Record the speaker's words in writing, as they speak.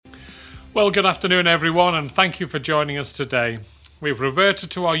Well, good afternoon, everyone, and thank you for joining us today. We've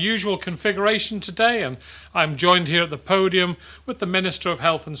reverted to our usual configuration today, and I'm joined here at the podium with the Minister of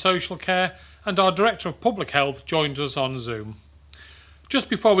Health and Social Care, and our Director of Public Health joins us on Zoom. Just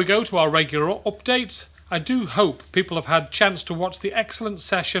before we go to our regular updates, I do hope people have had a chance to watch the excellent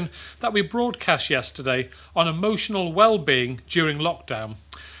session that we broadcast yesterday on emotional well-being during lockdown.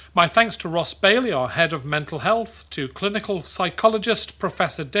 My thanks to Ross Bailey, our Head of Mental Health, to clinical psychologist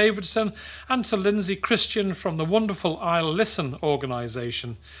Professor Davidson, and to Lindsay Christian from the wonderful I'll Listen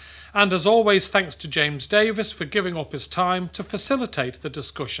organisation. And as always, thanks to James Davis for giving up his time to facilitate the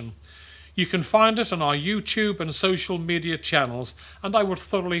discussion. You can find it on our YouTube and social media channels, and I would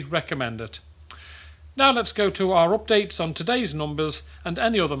thoroughly recommend it. Now let's go to our updates on today's numbers and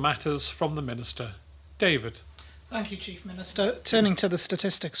any other matters from the Minister. David. Thank you, Chief Minister. Turning to the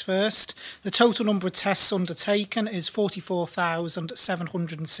statistics first, the total number of tests undertaken is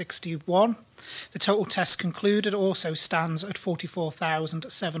 44,761. The total tests concluded also stands at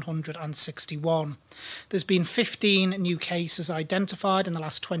 44,761. There's been 15 new cases identified in the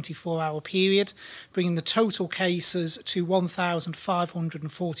last 24-hour period, bringing the total cases to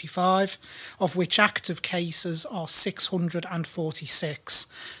 1,545, of which active cases are 646.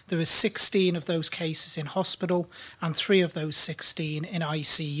 There are 16 of those cases in hospital and 3 of those 16 in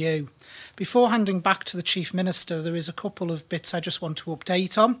ICU. Before handing back to the Chief Minister, there is a couple of bits I just want to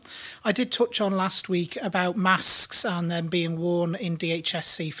update on. I did touch on last week about masks and them being worn in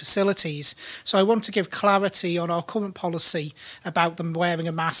DHSC facilities, so I want to give clarity on our current policy about them wearing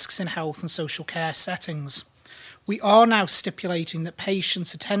of masks in health and social care settings. We are now stipulating that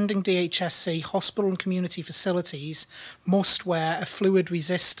patients attending DHSC hospital and community facilities must wear a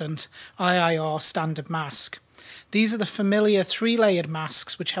fluid-resistant IIR standard mask. These are the familiar 3-layered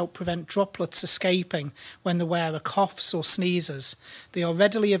masks which help prevent droplets escaping when the wearer coughs or sneezes. They are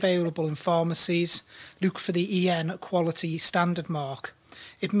readily available in pharmacies. Look for the EN quality standard mark.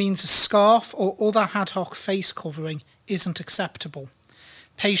 It means a scarf or other ad hoc face covering isn't acceptable.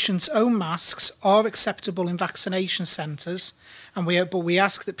 Patients' own masks are acceptable in vaccination centres, but we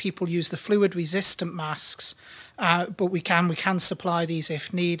ask that people use the fluid-resistant masks, but we can supply these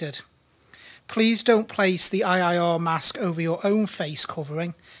if needed. Please don't place the IIR mask over your own face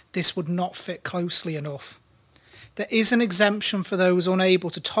covering. This would not fit closely enough. There is an exemption for those unable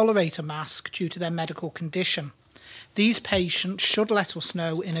to tolerate a mask due to their medical condition. These patients should let us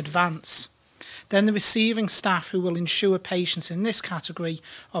know in advance. Then the receiving staff who will ensure patients in this category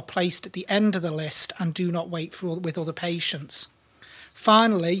are placed at the end of the list and do not wait with other patients.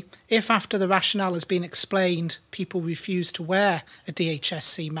 Finally, if after the rationale has been explained, people refuse to wear a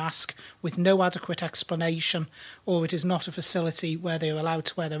DHSC mask with no adequate explanation, or it is not a facility where they are allowed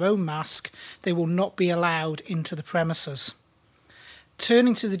to wear their own mask, they will not be allowed into the premises.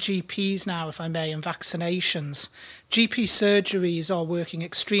 Turning to the GPs now, if I may, and vaccinations. GP surgeries are working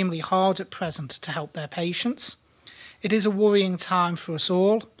extremely hard at present to help their patients. It is a worrying time for us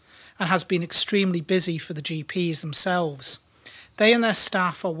all and has been extremely busy for the GPs themselves. They and their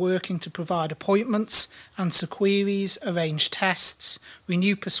staff are working to provide appointments, answer queries, arrange tests,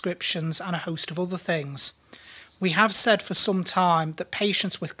 renew prescriptions and a host of other things. We have said for some time that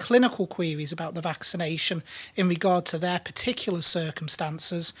patients with clinical queries about the vaccination in regard to their particular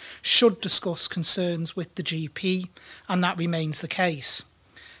circumstances should discuss concerns with the GP, and that remains the case.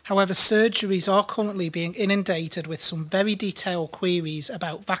 However, surgeries are currently being inundated with some very detailed queries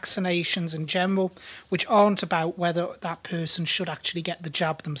about vaccinations in general, which aren't about whether that person should actually get the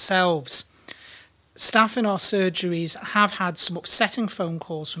jab themselves. Staff in our surgeries have had some upsetting phone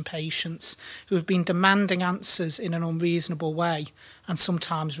calls from patients who have been demanding answers in an unreasonable way, and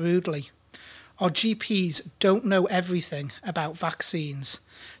sometimes rudely. Our GPs don't know everything about vaccines.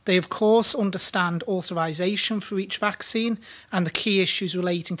 They of course understand authorisation for each vaccine and the key issues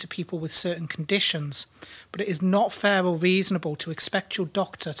relating to people with certain conditions, but it is not fair or reasonable to expect your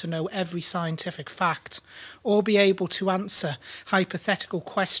doctor to know every scientific fact or be able to answer hypothetical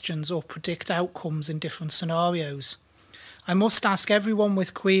questions or predict outcomes in different scenarios. I must ask everyone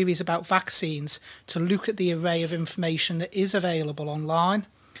with queries about vaccines to look at the array of information that is available online.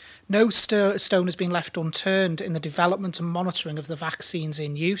 No stone has been left unturned in the development and monitoring of the vaccines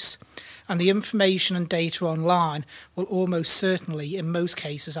in use, and the information and data online will almost certainly, in most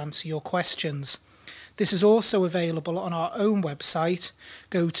cases, answer your questions. This is also available on our own website.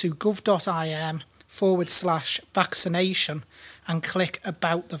 Go to gov.im/vaccination and click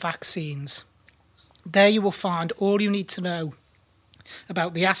About the Vaccines. There you will find all you need to know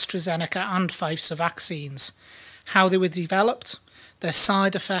about the AstraZeneca and Pfizer vaccines, how they were developed, their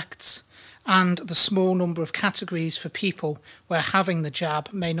side effects, and the small number of categories for people where having the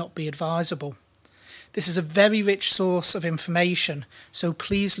jab may not be advisable. This is a very rich source of information, so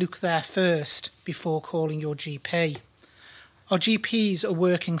please look there first before calling your GP. Our GPs are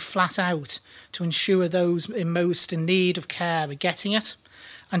working flat out to ensure those most in need of care are getting it.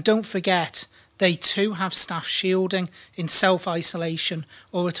 And don't forget, they too have staff shielding in self-isolation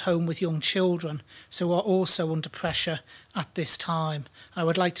or at home with young children, so are also under pressure at this time. And I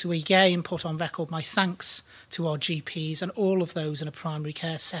would like to again put on record my thanks to our GPs and all of those in a primary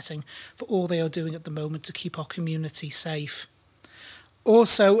care setting for all they are doing at the moment to keep our community safe.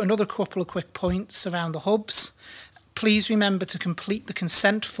 Also, another couple of quick points around the hubs. Please remember to complete the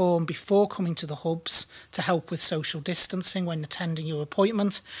consent form before coming to the hubs to help with social distancing when attending your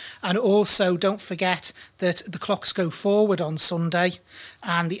appointment. And also don't forget that the clocks go forward on Sunday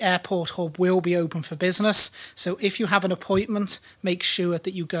and the airport hub will be open for business. So if you have an appointment, make sure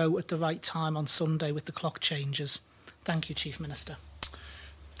that you go at the right time on Sunday with the clock changes. Thank you, Chief Minister.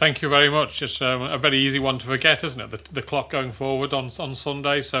 Thank you very much. It's a very easy one to forget, isn't it? The clock going forward on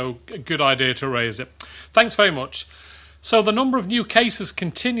Sunday, so a good idea to raise it. Thanks very much. So the number of new cases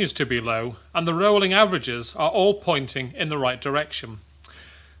continues to be low and the rolling averages are all pointing in the right direction.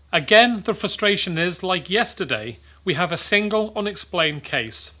 Again, the frustration is, like yesterday, we have a single unexplained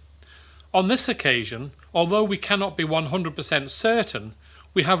case. On this occasion, although we cannot be 100% certain,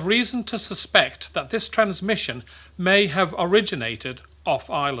 we have reason to suspect that this transmission may have originated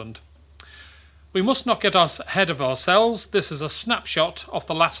off-island. We must not get ahead of ourselves. This is a snapshot of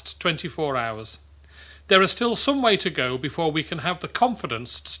the last 24 hours. There is still some way to go before we can have the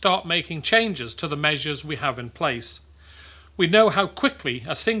confidence to start making changes to the measures we have in place. We know how quickly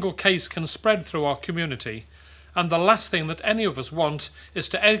a single case can spread through our community, and the last thing that any of us want is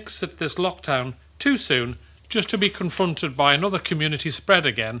to exit this lockdown too soon just to be confronted by another community spread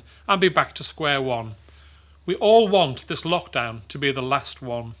again and be back to square one. We all want this lockdown to be the last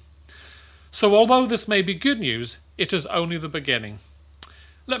one. So although this may be good news, it is only the beginning.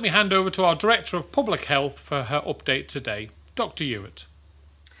 Let me hand over to our Director of Public Health for her update today, Dr. Ewart.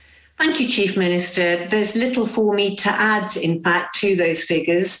 Thank you, Chief Minister. There's little for me to add, in fact, to those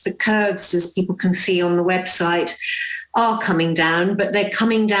figures. The curves, as people can see on the website, are coming down, but they're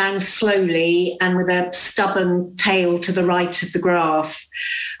coming down slowly and with a stubborn tail to the right of the graph.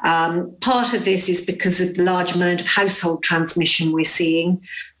 Part of this is because of the large amount of household transmission we're seeing,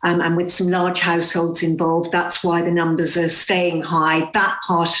 and with some large households involved, that's why the numbers are staying high. That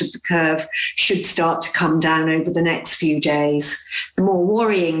part of the curve should start to come down over the next few days. The more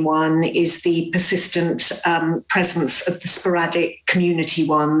worrying one is the persistent presence of the sporadic community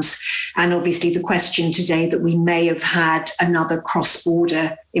ones. And obviously the question today that we may have had another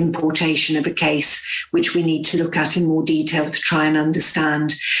cross-border importation of a case, which we need to look at in more detail to try and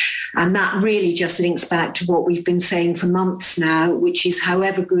understand. And that really just links back to what we've been saying for months now, which is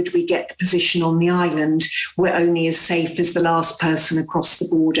however good we get the position on the island, we're only as safe as the last person across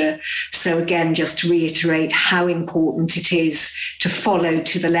the border. So again, just to reiterate how important it is to follow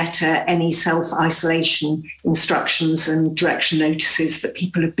to the letter any self-isolation instructions and direction notices that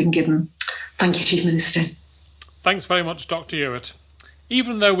people have been given. Thank you, Chief Minister. Thanks very much, Dr. Ewart.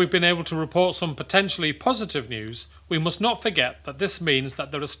 Even though we've been able to report some potentially positive news, we must not forget that this means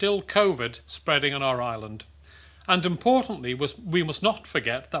that there is still COVID spreading on our island. And importantly, we must not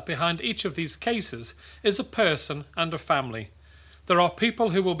forget that behind each of these cases is a person and a family. There are people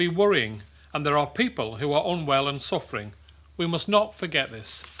who will be worrying, and there are people who are unwell and suffering. We must not forget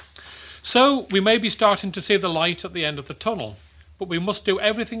this. So we may be starting to see the light at the end of the tunnel, but we must do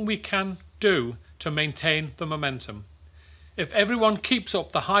everything we can do to maintain the momentum. If everyone keeps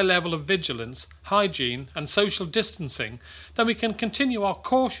up the high level of vigilance, hygiene and social distancing, then we can continue our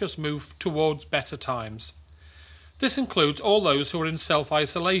cautious move towards better times. This includes all those who are in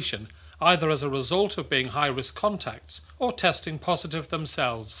self-isolation, either as a result of being high-risk contacts or testing positive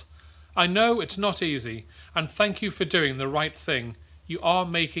themselves. I know it's not easy, and thank you for doing the right thing. You are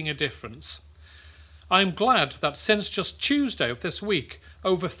making a difference. I am glad that since just Tuesday of this week,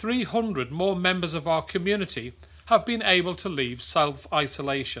 over 300 more members of our community have been able to leave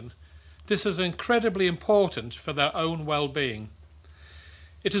self-isolation. This is incredibly important for their own well-being.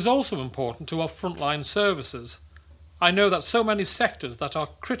 It is also important to our frontline services. I know that so many sectors that are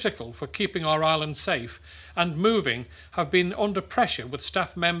critical for keeping our island safe and moving have been under pressure, with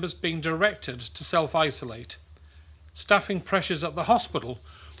staff members being directed to self-isolate. Staffing pressures at the hospital,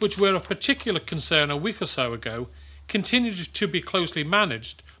 which were a particular concern a week or so ago, continue to be closely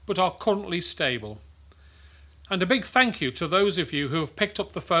managed but are currently stable. And a big thank you to those of you who have picked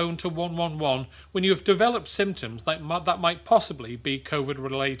up the phone to 111 when you have developed symptoms that might possibly be COVID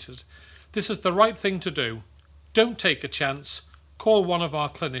related. This is the right thing to do. Don't take a chance. Call one of our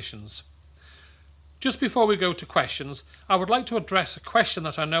clinicians. Just before we go to questions, I would like to address a question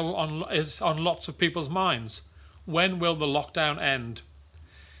that I know is on lots of people's minds. When will the lockdown end?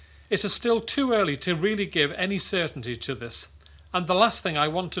 It is still too early to really give any certainty to this, and the last thing I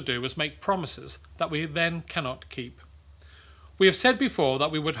want to do is make promises that we then cannot keep. We have said before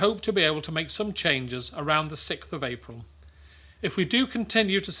that we would hope to be able to make some changes around the 6th of April. If we do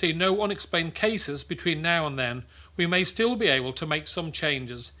continue to see no unexplained cases between now and then, we may still be able to make some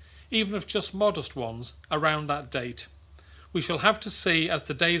changes, even if just modest ones, around that date. We shall have to see as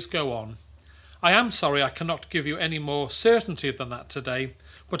the days go on. I am sorry I cannot give you any more certainty than that today,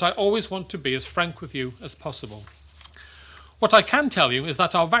 but I always want to be as frank with you as possible. What I can tell you is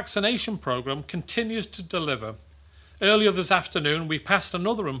that our vaccination programme continues to deliver. Earlier this afternoon we passed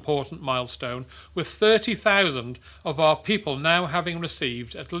another important milestone, with 30,000 of our people now having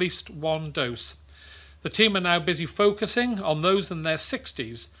received at least one dose. The team are now busy focusing on those in their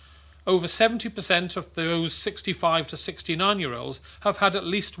 60s. Over 70% of those 65 to 69-year-olds have had at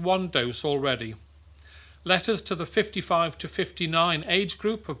least one dose already. Letters to the 55 to 59 age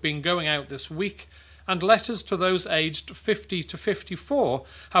group have been going out this week, and letters to those aged 50 to 54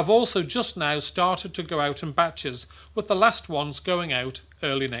 have also just now started to go out in batches, with the last ones going out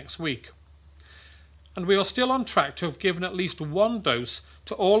early next week. And we are still on track to have given at least one dose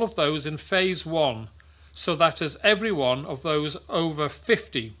to all of those in phase 1, so that is every one of those over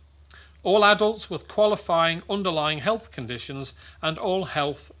 50. All adults with qualifying underlying health conditions and all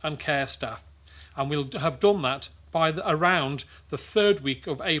health and care staff. And we'll have done that by around the 3rd week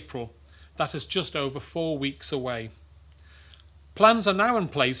of April. That is just over 4 weeks away. Plans are now in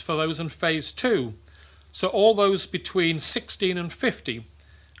place for those in phase 2, so all those between 16 and 50,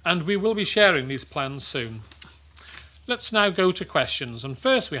 and we will be sharing these plans soon. Let's now go to questions, and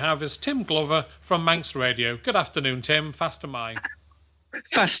first we have is Tim Glover from Manx Radio. Good afternoon, Tim. Fastyr mie.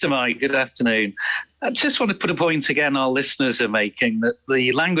 Fastyr mie, good afternoon. I just want to put a point again our listeners are making, that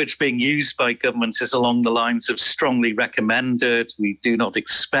the language being used by government is along the lines of strongly recommended, we do not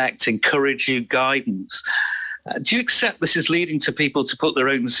expect, encourage you, guidance. Do you accept this is leading to people to put their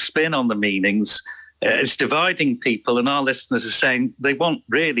own spin on the meanings? It's dividing people, and our listeners are saying they want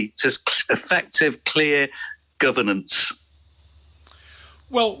really just effective, clear governance.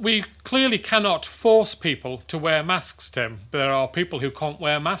 Well, we clearly cannot force people to wear masks, Tim. There are people who can't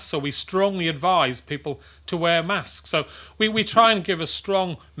wear masks, so we strongly advise people to wear masks. So we try and give as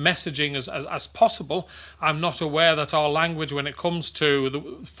strong messaging as possible. I'm not aware that our language when it comes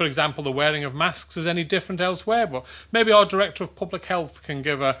to, for example, the wearing of masks is any different elsewhere, but maybe our Director of Public Health can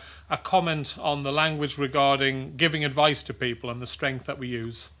give a comment on the language regarding giving advice to people and the strength that we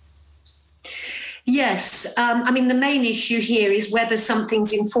use. Yes, the main issue here is whether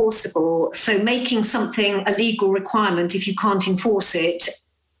something's enforceable. So making something a legal requirement, if you can't enforce it,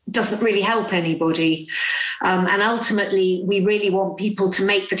 doesn't really help anybody. And ultimately, we really want people to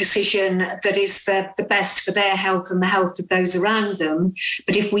make the decision that is the best for their health and the health of those around them.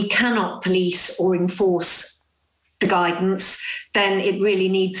 But if we cannot police or enforce the guidance, then it really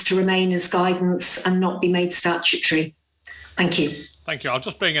needs to remain as guidance and not be made statutory. Thank you. Thank you. I'll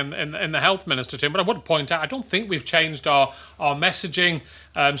just bring in the Health Minister, Tim, but I would point out I don't think we've changed our messaging,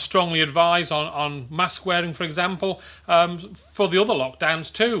 strongly advise on mask wearing, for example, for the other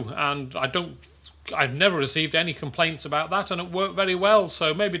lockdowns too. And I've never received any complaints about that, and it worked very well.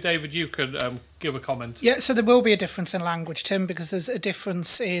 So maybe, David, you could give a comment. Yeah, so there will be a difference in language, Tim, because there's a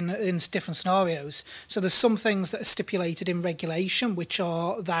difference in different scenarios. So there's some things that are stipulated in regulation, which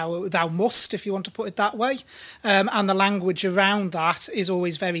are thou must, if you want to put it that way. And the language around that is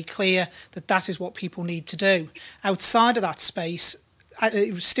always very clear that is what people need to do. Outside of that space,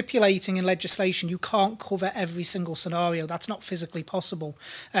 stipulating in legislation, you can't cover every single scenario. That's not physically possible.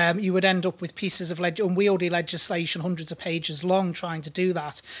 You would end up with pieces of unwieldy legislation, hundreds of pages long, trying to do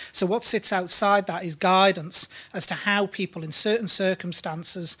that. So what sits outside that is guidance as to how people in certain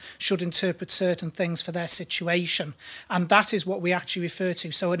circumstances should interpret certain things for their situation. And that is what we actually refer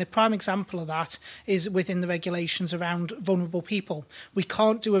to. So a prime example of that is within the regulations around vulnerable people. We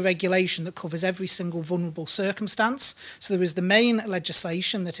can't do a regulation that covers every single vulnerable circumstance. So there is the main legislation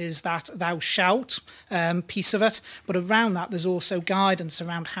that is that thou shalt piece of it, but around that there's also guidance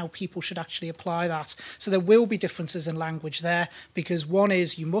around how people should actually apply that. So there will be differences in language there, because one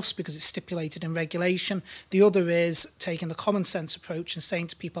is you must because it's stipulated in regulation, the other is taking the common sense approach and saying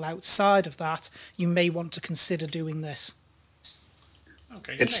to people outside of that, you may want to consider doing this.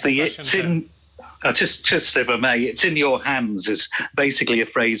 Okay. Just if I may, it's in your hands is basically a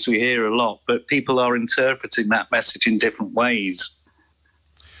phrase we hear a lot, but people are interpreting that message in different ways.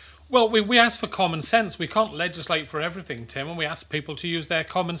 Well, we ask for common sense. We can't legislate for everything, Tim, and we ask people to use their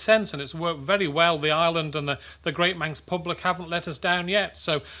common sense, and it's worked very well. The island and the Great Manx public haven't let us down yet.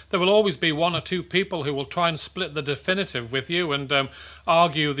 So there will always be one or two people who will try and split the definitive with you and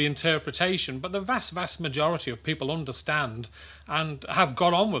argue the interpretation. But the vast, vast majority of people understand and have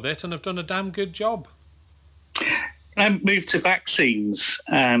got on with it and have done a damn good job. I moved to vaccines,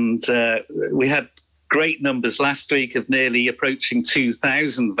 and we had great numbers last week of nearly approaching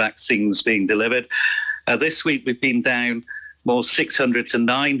 2,000 vaccines being delivered. This week we've been down more 600 to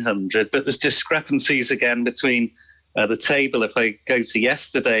 900, but there's discrepancies again between the table. If I go to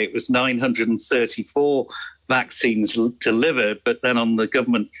yesterday, it was 934 vaccines delivered, but then on the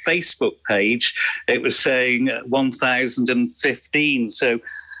government Facebook page, it was saying 1,015. So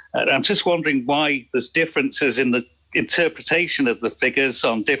I'm just wondering why there's differences in the interpretation of the figures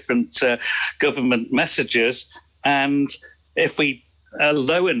on different government messages, and if we are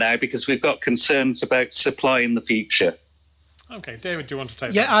lower now because we've got concerns about supply in the future. Okay, David, do you want to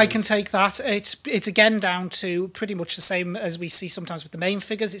take that? Yeah, I can take that. It's again down to pretty much the same as we see sometimes with the main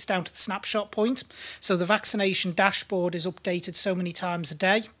figures. It's down to the snapshot point. So the vaccination dashboard is updated so many times a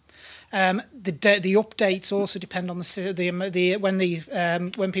day. The updates also depend on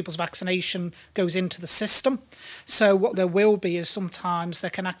when people's vaccination goes into the system. So what there will be is sometimes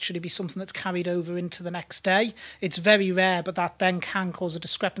there can actually be something that's carried over into the next day. It's very rare, but that then can cause a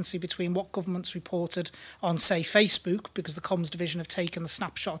discrepancy between what government's reported on, say, Facebook, because the comms division have taken the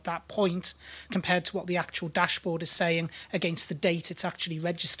snapshot at that point, compared to what the actual dashboard is saying against the date it's actually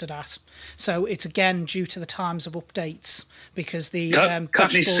registered at. So it's again due to the times of updates, because the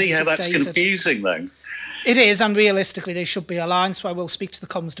can't you see how that's confusing though? It is, and realistically they should be aligned, so I will speak to the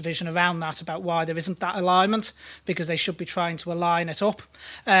comms division around that about why there isn't that alignment, because they should be trying to align it up.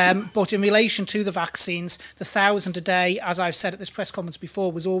 But in relation to the vaccines, the 1,000 a day, as I've said at this press conference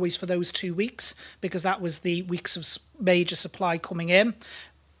before, was always for those 2 weeks, because that was the weeks of major supply coming in.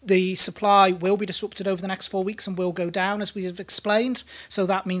 The supply will be disrupted over the next 4 weeks and will go down, as we have explained. So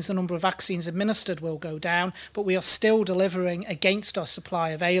that means the number of vaccines administered will go down, but we are still delivering against our supply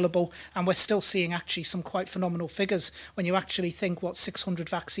available, and we're still seeing actually some quite phenomenal figures. When you actually think what 600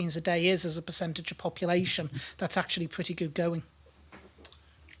 vaccines a day is as a percentage of population, that's actually pretty good going.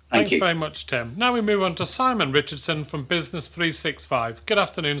 Thanks very much, Tim. Now we move on to Simon Richardson from Business 365. Good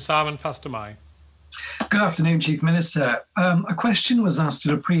afternoon, Simon. Fast am I. Good afternoon, Chief Minister. A question was asked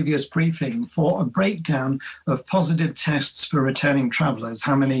at a previous briefing for a breakdown of positive tests for returning travellers.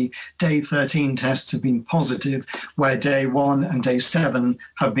 How many day 13 tests have been positive, where day 1 and day 7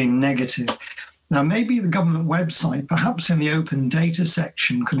 have been negative? Now, maybe the government website, perhaps in the open data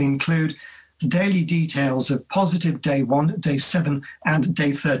section, could include the daily details of positive day 1, day 7 and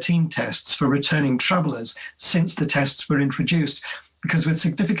day 13 tests for returning travellers since the tests were introduced. Because with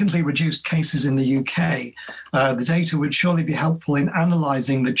significantly reduced cases in the UK, the data would surely be helpful in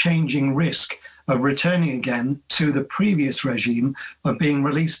analysing the changing risk of returning again to the previous regime of being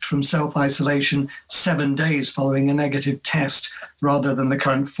released from self-isolation 7 days following a negative test, rather than the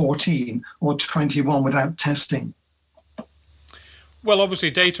current 14 or 21 without testing. Well, obviously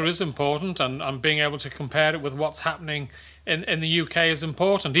data is important, and being able to compare it with what's happening in the UK is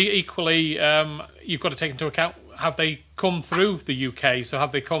important. Equally, you've got to take into account, have they come through the UK? So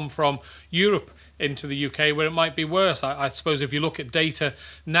have they come from Europe into the UK, where it might be worse? I suppose if you look at data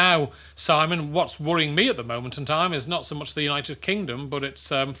now, Simon, what's worrying me at the moment in time is not so much the United Kingdom, but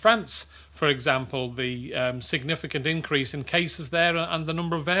it's France, for example, the significant increase in cases there and the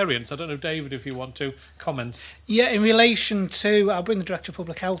number of variants. I don't know, David, if you want to comment. Yeah, in relation to, I'll bring the Director of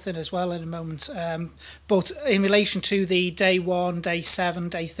Public Health in as well in a moment, but in relation to the day 1, day 7,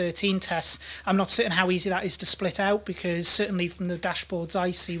 day 13 tests, I'm not certain how easy that is to split out, because certainly from the dashboards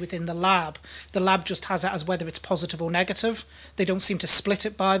I see within the lab just has it as whether it's positive or negative. They don't seem to split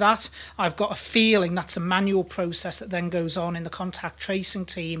it by that. I've got a feeling that's a manual process that then goes on in the contact tracing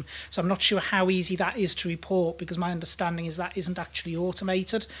team, so I'm not sure how easy that is to report, because my understanding is that isn't actually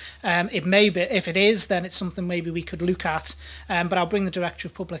automated. It may be, if it is, then it's something maybe we could look at, but I'll bring the Director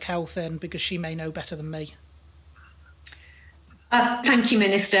of Public Health in, because she may know better than me. Thank you,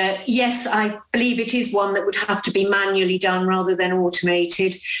 Minister. Yes, I believe it is one that would have to be manually done rather than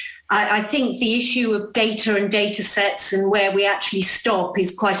automated. I think the issue of data and data sets and where we actually stop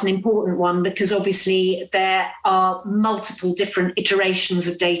is quite an important one, because obviously there are multiple different iterations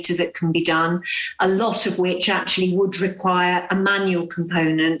of data that can be done, a lot of which actually would require a manual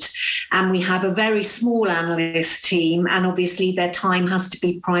component. And we have a very small analyst team, and obviously their time has to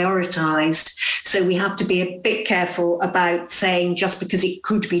be prioritised. So we have to be a bit careful about saying just because it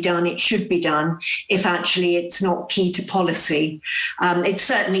could be done, it should be done, if actually it's not key to policy. It's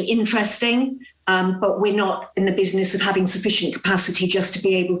certainly interesting, but we're not in the business of having sufficient capacity just to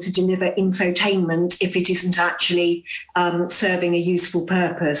be able to deliver infotainment if it isn't actually serving a useful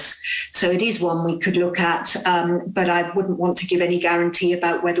purpose. So it is one we could look at, but I wouldn't want to give any guarantee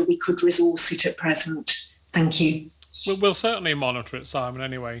about whether we could resource it at present. Thank you. We'll certainly monitor it, Simon,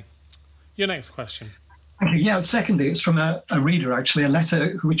 anyway. Your next question. Yeah, secondly, it's from a reader, actually, a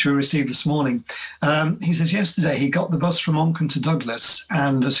letter which we received this morning. He says yesterday he got the bus from Onchan to Douglas,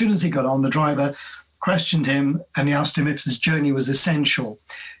 and as soon as he got on, the driver questioned him and he asked him if his journey was essential.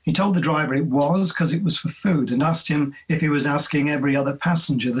 He told the driver it was because it was for food, and asked him if he was asking every other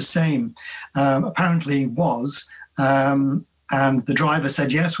passenger the same. Apparently he was. And the driver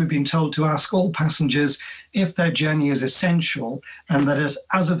said, yes, we've been told to ask all passengers if their journey is essential, and that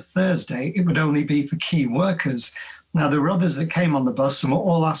as of Thursday, it would only be for key workers. Now, there were others that came on the bus and were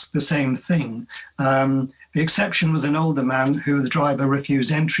all asked the same thing. The exception was an older man who the driver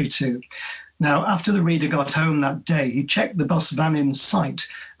refused entry to. Now, after the reader got home that day, he checked the bus van in sight,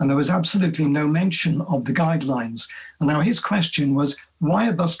 and there was absolutely no mention of the guidelines. And now his question was, why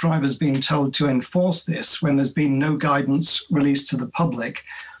are bus drivers being told to enforce this when there's been no guidance released to the public?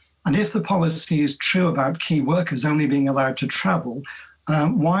 And if the policy is true about key workers only being allowed to travel,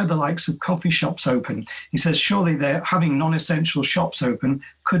 why are the likes of coffee shops open? He says, surely they're having non-essential shops open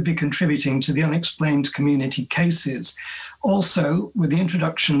could be contributing to the unexplained community cases. Also, with the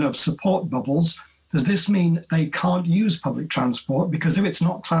introduction of support bubbles, does this mean they can't use public transport because if it's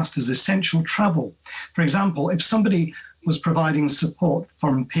not classed as essential travel? For example, if somebody was providing support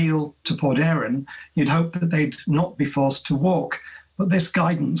from Peel to Port Erin, you'd hope that they'd not be forced to walk. But this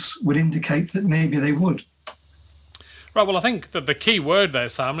guidance would indicate that maybe they would. Right, well, I think that the key word there,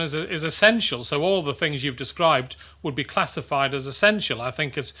 Simon, is essential. So all the things you've described would be classified as essential. I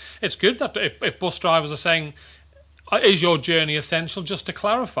think it's good that if bus drivers are saying, is your journey essential, just to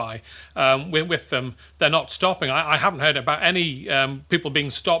clarify with them, they're not stopping. I haven't heard about any people being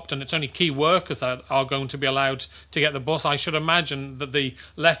stopped, and it's only key workers that are going to be allowed to get the bus. I should imagine that the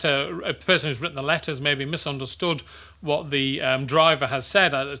person who's written the letter has maybe misunderstood what the driver has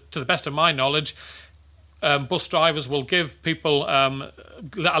said. To the best of my knowledge, bus drivers will give people,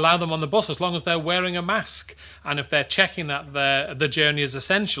 allow them on the bus as long as they're wearing a mask. And if they're checking that the journey is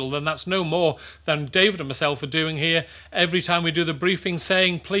essential, then that's no more than David and myself are doing here every time we do the briefing,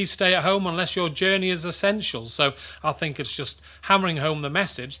 saying, please stay at home unless your journey is essential. So I think it's just hammering home the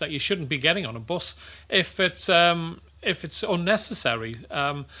message that you shouldn't be getting on a bus if it's unnecessary.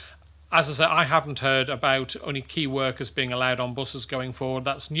 As I say, I haven't heard about only key workers being allowed on buses going forward.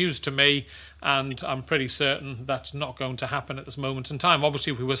 That's news to me, and I'm pretty certain that's not going to happen at this moment in time.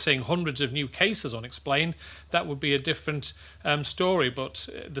 Obviously, if we were seeing hundreds of new cases unexplained, that would be a different story. But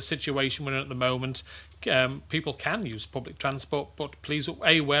the situation we're in at the moment, people can use public transport, but please,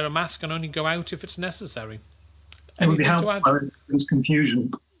 wear a mask and only go out if it's necessary. It would be helpful if there's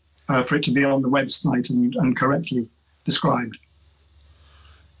confusion for it to be on the website and correctly described.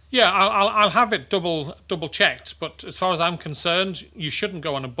 Yeah, I'll have it double checked, but as far as I'm concerned, you shouldn't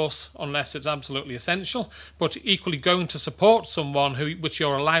go on a bus unless it's absolutely essential. But equally, going to support someone which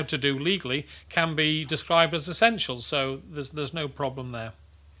you're allowed to do legally can be described as essential. So there's no problem there.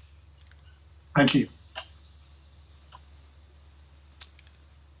 Thank you.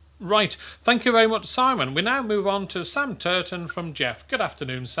 Right, thank you very much, Simon. We now move on to Sam Turton from Jeff. Good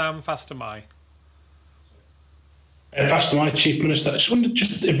afternoon, Sam. Fast am I. Fast am I, Chief Minister. I just wondered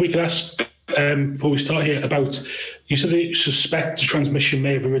if we could ask, before we start here, about, you said that you suspect the transmission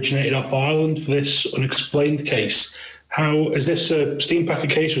may have originated off Ireland for this unexplained case. How is this a steam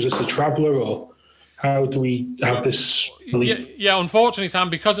packet case, or is this a traveller, or how do we have this belief? Yeah, unfortunately, Sam,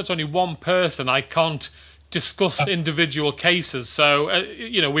 because it's only one person, I can't discuss individual cases. So,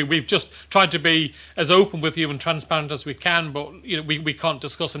 we've just tried to be as open with you and transparent as we can, but we can't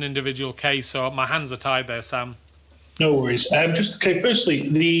discuss an individual case, so my hands are tied there, Sam. No worries. Firstly,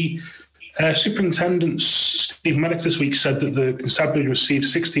 the Superintendent Steve Maddock this week said that the constabulary received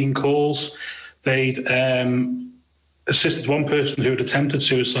 16 calls. They'd assisted one person who had attempted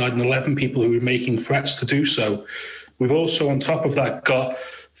suicide and 11 people who were making threats to do so. We've also, on top of that, got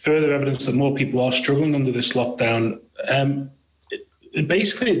further evidence that more people are struggling under this lockdown.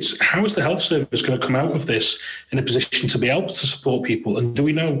 Basically, it's how is the health service going to come out of this in a position to be able to support people? And do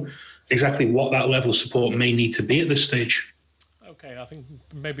we know exactly what that level of support may need to be at this stage? Okay, I think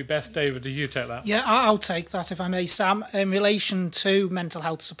maybe best, David, do you take that? Yeah, I'll take that if I may, Sam. In relation to mental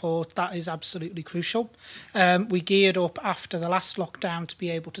health support, that is absolutely crucial. We geared up after the last lockdown to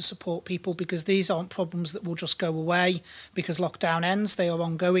be able to support people because these aren't problems that will just go away because lockdown ends. They are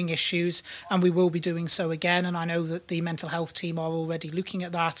ongoing issues and we will be doing so again. And I know that the mental health team are already looking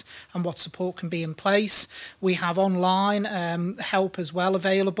at that and what support can be in place. We have online help as well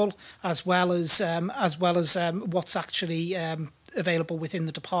available, as well as what's actually available within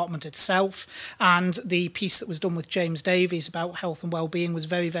the department itself. And the piece that was done with James Davies about health and wellbeing was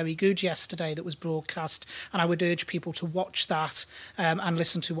very, very good yesterday, that was broadcast, and I would urge people to watch that and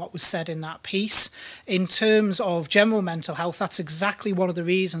listen to what was said in that piece. In terms of general mental health, that's exactly one of the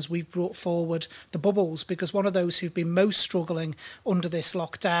reasons we've brought forward the bubbles, because one of those who've been most struggling under this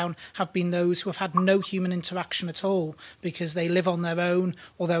lockdown have been those who have had no human interaction at all because they live on their own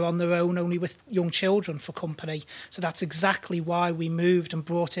or they're on their own only with young children for company. So that's exactly why we moved and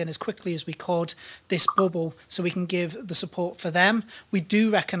brought in as quickly as we could this bubble so we can give the support for them. We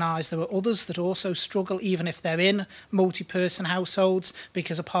do recognise there are others that also struggle even if they're in multi-person households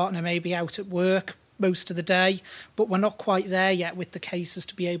because a partner may be out at work most of the day, but we're not quite there yet with the cases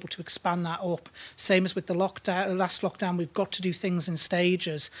to be able to expand that up. Same as with the last lockdown, we've got to do things in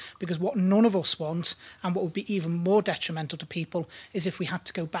stages because what none of us want and what would be even more detrimental to people is if we had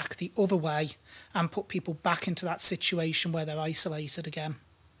to go back the other way and put people back into that situation where they're isolated again.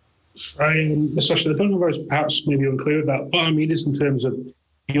 Mr. Ashley, I don't know if I was perhaps maybe unclear with that. What I mean is in terms of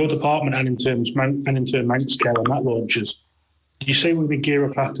your department and in terms Manx Care and that launches, you say we gear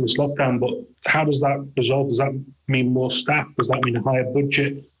up after this lockdown, but how does that result? Does that mean more staff? Does that mean a higher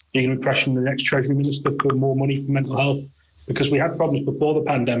budget? Are you going to pressure the next Treasury Minister for more money for mental health? Because we had problems before the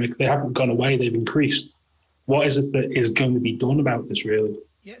pandemic. They haven't gone away. They've increased. What is it that is going to be done about this, really?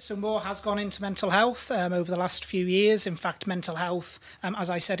 Yeah, so more has gone into mental health over the last few years. In fact, mental health, as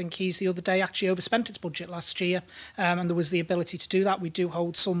I said in Keys the other day, actually overspent its budget last year, and there was the ability to do that. We do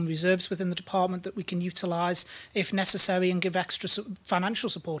hold some reserves within the department that we can utilise if necessary and give extra financial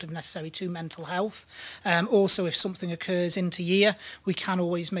support if necessary to mental health. Also, if something occurs into year, we can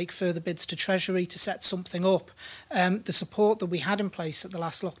always make further bids to Treasury to set something up. The support that we had in place at the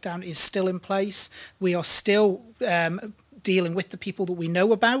last lockdown is still in place. We are still dealing with the people that we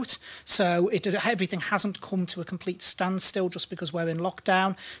know about. So everything hasn't come to a complete standstill just because we're in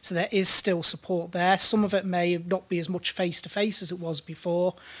lockdown. So there is still support there. Some of it may not be as much face-to-face as it was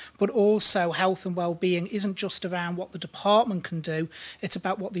before, but also health and wellbeing isn't just around what the department can do. It's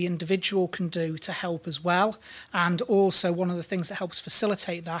about what the individual can do to help as well. And also one of the things that helps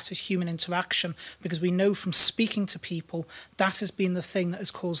facilitate that is human interaction, because we know from speaking to people, that has been the thing that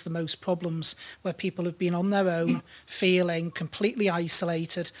has caused the most problems, where people have been on their own, feeling completely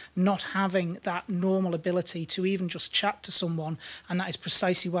isolated, not having that normal ability to even just chat to someone, and that is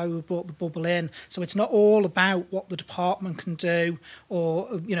precisely why we brought the bubble in. So it's not all about what the department can do or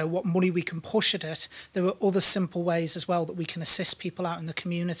what money we can push at it. There are other simple ways as well that we can assist people out in the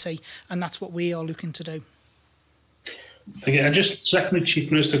community, and that's what we are looking to do. Again, just secondly, Chief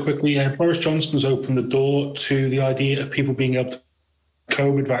Minister, quickly, Boris Johnson's opened the door to the idea of people being able to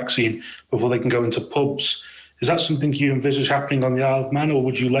COVID vaccine before they can go into pubs. Is that something you envisage happening on the Isle of Man, or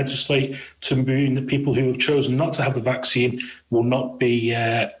would you legislate to mean that people who have chosen not to have the vaccine will not be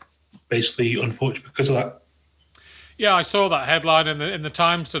basically unfortunate because of that? Yeah, I saw that headline in the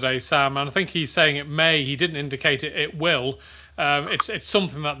Times today, Sam, and I think he's saying it may. He didn't indicate it will. It's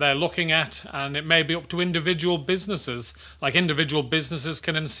something that they're looking at, and it may be up to individual businesses. Like individual businesses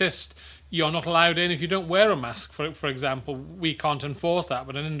can insist you're not allowed in if you don't wear a mask, for example. We can't enforce that,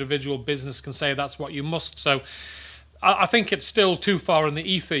 but an individual business can say that's what you must. So I think it's still too far in the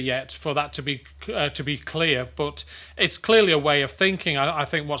ether yet for that to be clear, but it's clearly a way of thinking. I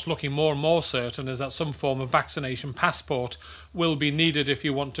think what's looking more and more certain is that some form of vaccination passport will be needed if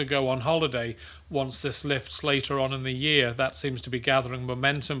you want to go on holiday once this lifts later on in the year. That seems to be gathering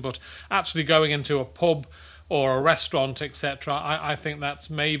momentum, but actually going into a pub or a restaurant, etc., I think that's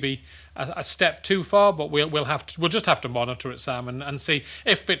maybe a step too far, but we'll just have to monitor it, Sam, and see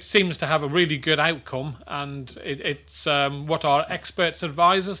if it seems to have a really good outcome and it's what our experts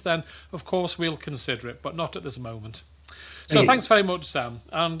advise us, then of course we'll consider it, but not at this moment. So thanks very much, Sam.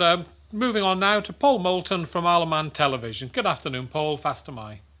 And moving on now to Paul Moulton from Isle of Man Television. Good afternoon, Paul. Fast am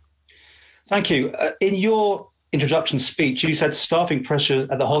I. Thank you. In your introduction speech, you said staffing pressure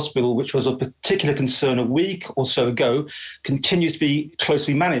at the hospital, which was a particular concern a week or so ago, continues to be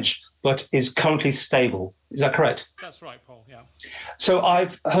closely managed, but is currently stable. Is that correct? That's right, Paul, yeah. So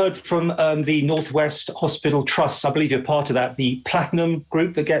I've heard from the Northwest Hospital Trust, I believe you're part of that, the Platinum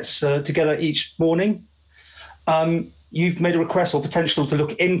group that gets together each morning. you've made a request or potential to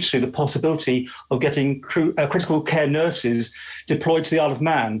look into the possibility of getting critical care nurses deployed to the Isle of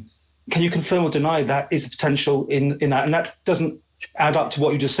Man. Can you confirm or deny that is a potential in that? And that doesn't add up to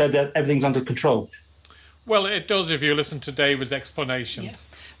what you just said, that everything's under control. Well, it does if you listen to David's explanation. Yeah.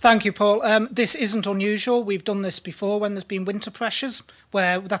 Thank you, Paul. This isn't unusual. We've done this before when there's been winter pressures,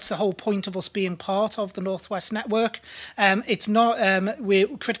 where that's the whole point of us being part of the North West Network. It's not,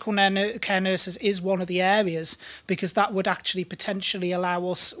 critical care nurses is one of the areas, because that would actually potentially allow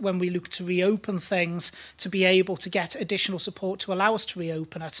us, when we look to reopen things, to be able to get additional support to allow us to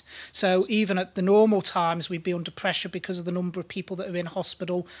reopen it. So even at the normal times, we'd be under pressure because of the number of people that are in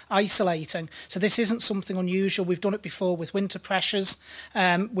hospital isolating. So this isn't something unusual. We've done it before with winter pressures,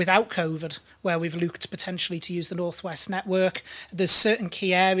 without COVID, where we've looked potentially to use the North West Network. There's certain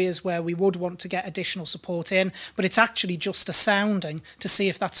key areas where we would want to get additional support in, but it's actually just a sounding to see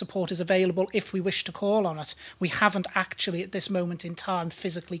if that support is available if we wish to call on it. We haven't actually at this moment in time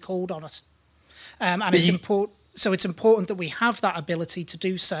physically called on it. And it's important. So it's important that we have that ability to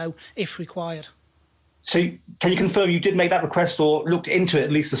do so if required. So can you confirm you did make that request or looked into it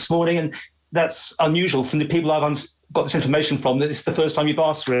at least this morning? And that's unusual from the people I've got this information from, that it's the first time you've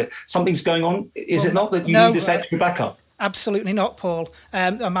asked for it. Something's going on. Is it not that you need this extra backup? Absolutely not, Paul.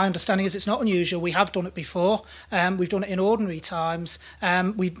 My understanding is it's not unusual. We have done it before. We've done it in ordinary times.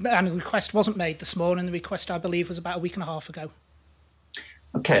 And the request wasn't made this morning. The request, I believe, was about a week and a half ago.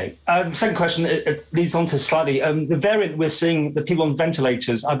 Okay. Second question, it leads on to slightly. The variant we're seeing, the people on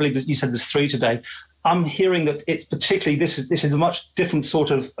ventilators, I believe that you said there's 3 today. I'm hearing that it's particularly, this is a much different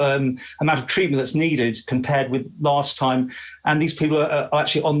sort of amount of treatment that's needed compared with last time. And these people are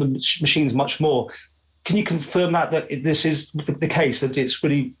actually on the machines much more. Can you confirm that this is the case, that it's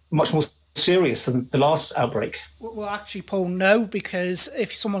really much more serious than the last outbreak? Well, actually, Paul, no, because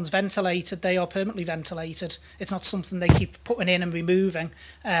if someone's ventilated, they are permanently ventilated. It's not something they keep putting in and removing.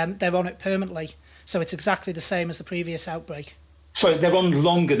 They're on it permanently. So it's exactly the same as the previous outbreak. Sorry, they're on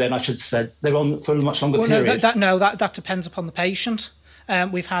longer then, I should have said. They're on for a much longer period. That depends upon the patient.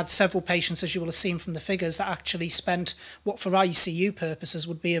 We've had several patients, as you will have seen from the figures, that actually spent what for ICU purposes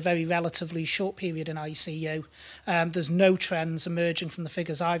would be a very relatively short period in ICU. There's no trends emerging from the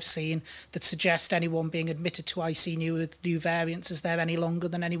figures I've seen that suggest anyone being admitted to ICU with new variants is there any longer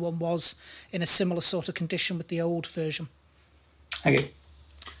than anyone was in a similar sort of condition with the old version. Thank you.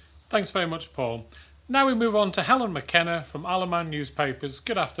 Thanks very much, Paul. Now we move on to Helen McKenna from Isle of Man Newspapers.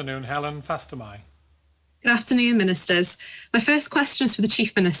 Good afternoon, Helen. Fast am I. Good afternoon, Ministers. My first question is for the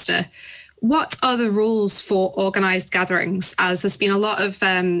Chief Minister. What are the rules for organised gatherings? As there's been a lot of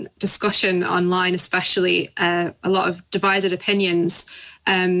discussion online, especially a lot of divided opinions,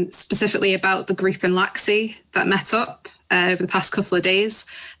 specifically about the group in Laxey that met up over the past couple of days.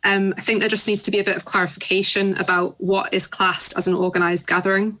 I think there just needs to be a bit of clarification about what is classed as an organised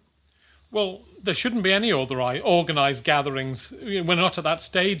gathering. Well, there shouldn't be any organised gatherings. We're not at that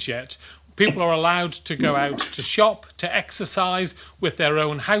stage yet. People are allowed to go out to shop, to exercise with their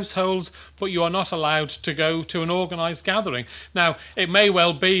own households, but you are not allowed to go to an organised gathering. Now, it may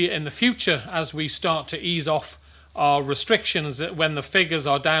well be in the future, as we start to ease off our restrictions, when the figures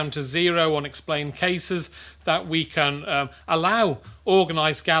are down to 0 unexplained cases, that we can allow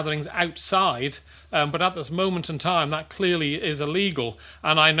organised gatherings outside. But at this moment in time, that clearly is illegal.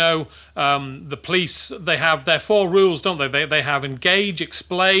 And I know the police, they have their 4 rules, don't they? They have engage,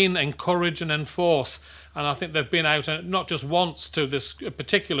 explain, encourage and enforce. And I think they've been out not just once to this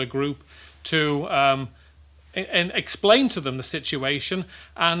particular group to and explain to them the situation.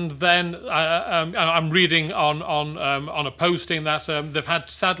 And then I'm reading on a posting that they've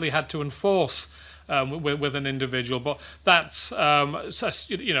sadly had to enforce with an individual, but that's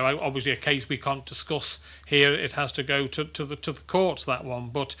obviously a case we can't discuss here. It has to go to the courts, that one.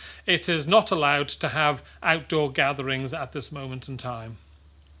 But it is not allowed to have outdoor gatherings at this moment in time.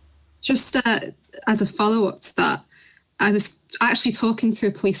 Just as a follow-up to that, I was actually talking to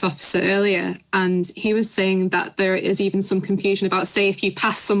a police officer earlier, and he was saying that there is even some confusion about, say, if you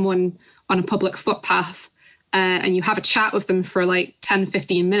pass someone on a public footpath and you have a chat with them for like 10,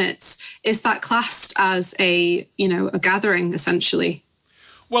 15 minutes, is that classed as a gathering, essentially?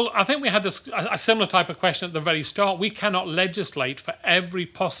 Well, I think we had a similar type of question at the very start. We cannot legislate for every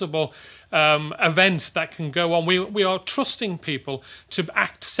possible event that can go on. We are trusting people to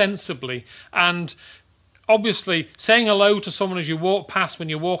act sensibly, and obviously saying hello to someone as you walk past, when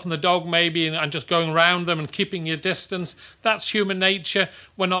you're walking the dog maybe, and just going around them and keeping your distance, that's human nature.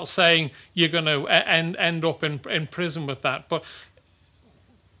 We're not saying you're going to end up in prison with that. But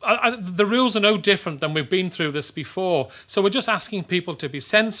the rules are no different than we've been through this before. So we're just asking people to be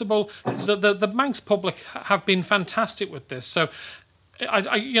sensible. The Manx public have been fantastic with this. So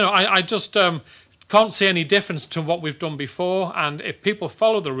I just can't see any difference to what we've done before. And if people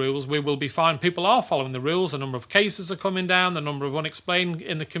follow the rules, we will be fine. People are following the rules. The number of cases are coming down. The number of unexplained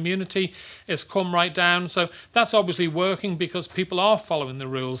in the community has come right down. So that's obviously working because people are following the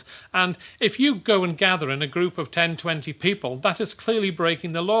rules. And if you go and gather in a group of 10, 20 people, that is clearly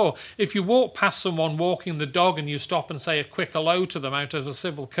breaking the law. If you walk past someone walking the dog and you stop and say a quick hello to them out of a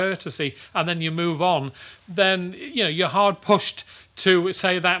civil courtesy and then you move on, then you're hard pushed to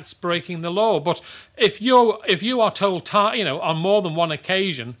say that's breaking the law. But if you are told, on more than one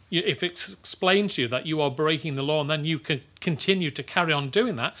occasion, if it's explained to you that you are breaking the law and then you can continue to carry on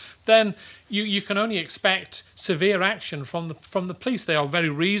doing that, then you can only expect severe action from the police. They are very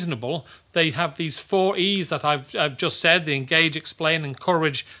reasonable. They have these 4 E's that I've just said: they engage, explain,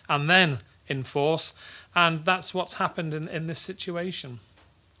 encourage, and then enforce. And that's what's happened in this situation.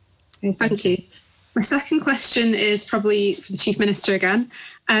 Thank you. My second question is probably for the Chief Minister again.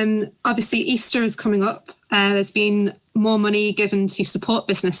 Obviously, Easter is coming up. There's been more money given to support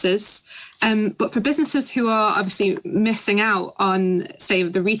businesses. But for businesses who are obviously missing out on, say,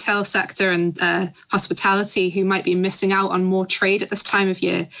 the retail sector and hospitality, who might be missing out on more trade at this time of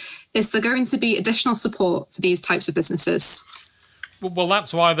year, is there going to be additional support for these types of businesses? Well,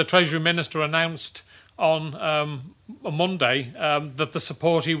 that's why the Treasury Minister announced on a Monday that the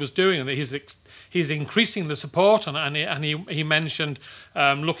support he was doing, and that he's increasing the support, and he mentioned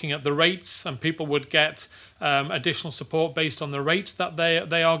looking at the rates, and people would get additional support based on the rates that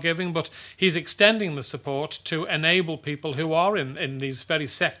they are giving. But he's extending the support to enable people who are in these very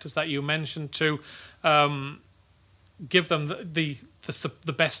sectors that you mentioned to give them the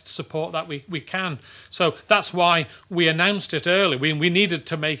best support that we can. So that's why we announced it early. We needed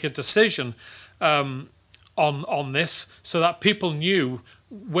to make a decision on this so that people knew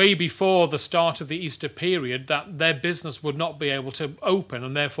way before the start of the Easter period that their business would not be able to open,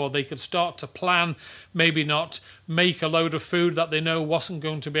 and therefore they could start to plan, maybe not make a load of food that they know wasn't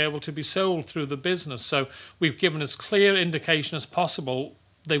going to be able to be sold through the business. So we've given as clear indication as possible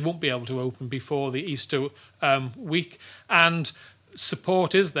they won't be able to open before the Easter week, and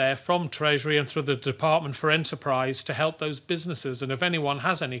support is there from Treasury and through the Department for Enterprise to help those businesses. And if anyone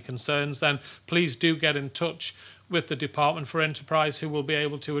has any concerns, then please do get in touch with the Department for Enterprise, who will be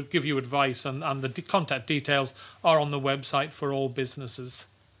able to give you advice, and the contact details are on the website for all businesses.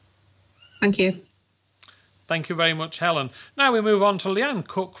 Thank you. Thank you very much, Helen. Now we move on to Leanne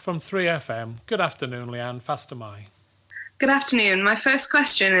Cook from 3FM. Good afternoon, Leanne. Fast am I. Good afternoon. My first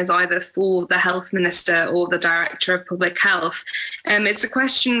question is either for the Health Minister or the Director of Public Health. It's a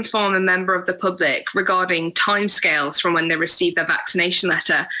question from a member of the public regarding timescales from when they receive their vaccination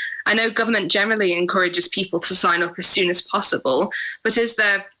letter. I know government generally encourages people to sign up as soon as possible, but is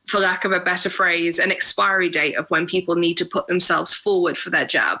there, for lack of a better phrase, an expiry date of when people need to put themselves forward for their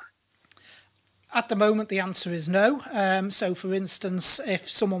jab? At the moment, the answer is no. So, for instance, if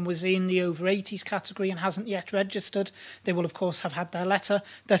someone was in the over 80s category and hasn't yet registered, they will, of course, have had their letter.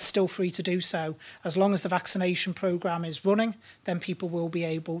 They're still free to do so. As long as the vaccination programme is running, then people will be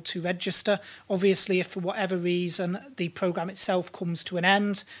able to register. Obviously, if for whatever reason the programme itself comes to an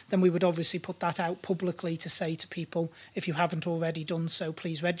end, then we would obviously put that out publicly to say to people, if you haven't already done so,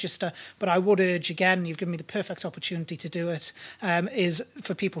 please register. But I would urge, again, you've given me the perfect opportunity to do it, is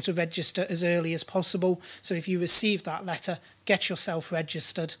for people to register as early as possible. So if you receive that letter, get yourself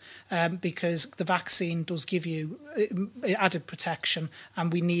registered, because the vaccine does give you added protection,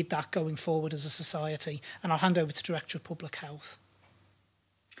 and we need that going forward as a society. And I'll hand over to Director of Public Health.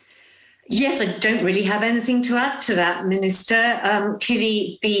 Yes, I don't really have anything to add to that, Minister.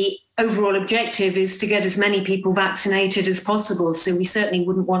 Clearly, the overall objective is to get as many people vaccinated as possible. So we certainly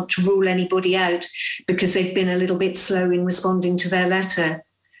wouldn't want to rule anybody out because they've been a little bit slow in responding to their letter.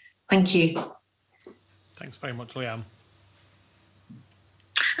 Thank you. Thanks very much, Leanne.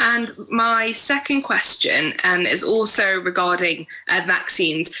 And my second question is also regarding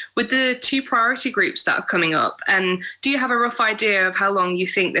vaccines. With the 2 priority groups that are coming up, do you have a rough idea of how long you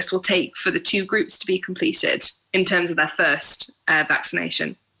think this will take for the 2 groups to be completed in terms of their first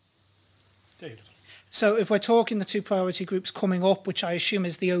vaccination? David. So if we're talking the 2 priority groups coming up, which I assume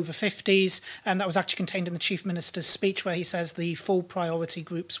is the over 50s, and that was actually contained in the Chief Minister's speech where he says the full priority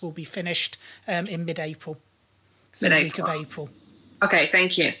groups will be finished in mid-April, third week of April. Okay,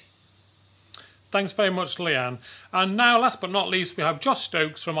 thank you. Thanks very much, Leanne. And now, last but not least, we have Josh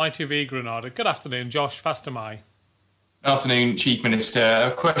Stokes from ITV Granada. Good afternoon, Josh. Fast am I. Good afternoon, Chief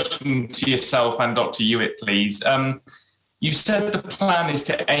Minister. A question to yourself and Dr. Hewitt, please. You said the plan is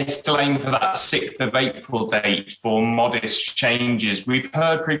to still aim for that 6th of April date for modest changes. We've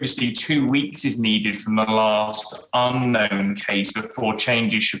heard previously 2 weeks is needed from the last unknown case before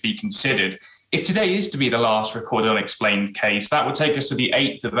changes should be considered. If today is to be the last recorded unexplained case, that would take us to the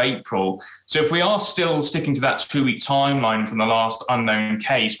 8th of April. So if we are still sticking to that 2-week timeline from the last unknown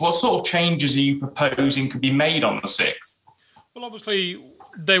case, what sort of changes are you proposing could be made on the 6th? Well, obviously,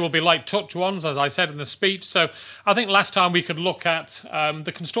 they will be light touch ones, as I said in the speech. So I think last time we could look at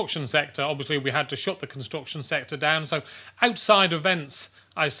the construction sector. Obviously, we had to shut the construction sector down. So outside events,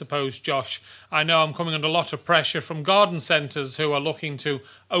 I suppose, Josh, I know I'm coming under a lot of pressure from garden centres who are looking to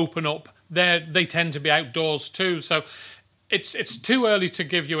open up. They tend to be outdoors too. So it's too early to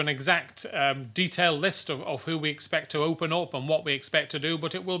give you an exact detailed list of who we expect to open up and what we expect to do,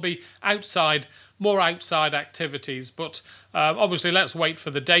 but it will be more outside activities. But obviously, let's wait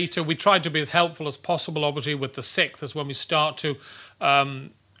for the data. We tried to be as helpful as possible, obviously, with the 6th as when we start to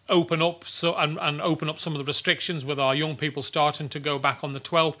open up and open up some of the restrictions with our young people starting to go back on the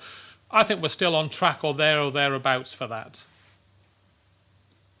 12th. I think we're still on track or thereabouts for that.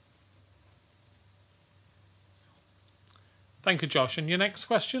 Thank you, Josh. And your next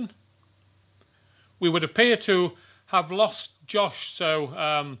question? We would appear to have lost Josh,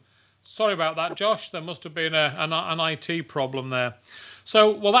 so sorry about that, Josh. There must have been an IT problem there.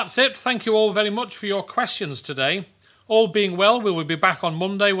 So, well, that's it. Thank you all very much for your questions today. All being well, we will be back on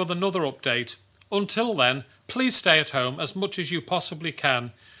Monday with another update. Until then, please stay at home as much as you possibly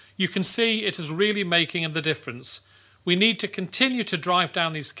can. You can see it is really making the difference. We need to continue to drive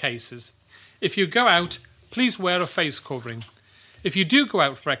down these cases. If you go out, please wear a face covering. If you do go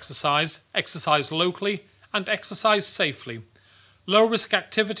out for exercise, exercise locally and exercise safely. Low-risk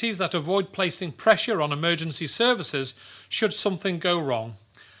activities that avoid placing pressure on emergency services should something go wrong.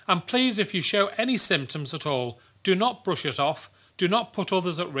 And please, if you show any symptoms at all, do not brush it off, do not put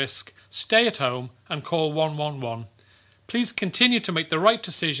others at risk, stay at home and call 111. Please continue to make the right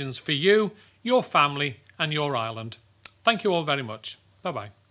decisions for you, your family and your island. Thank you all very much. Bye-bye.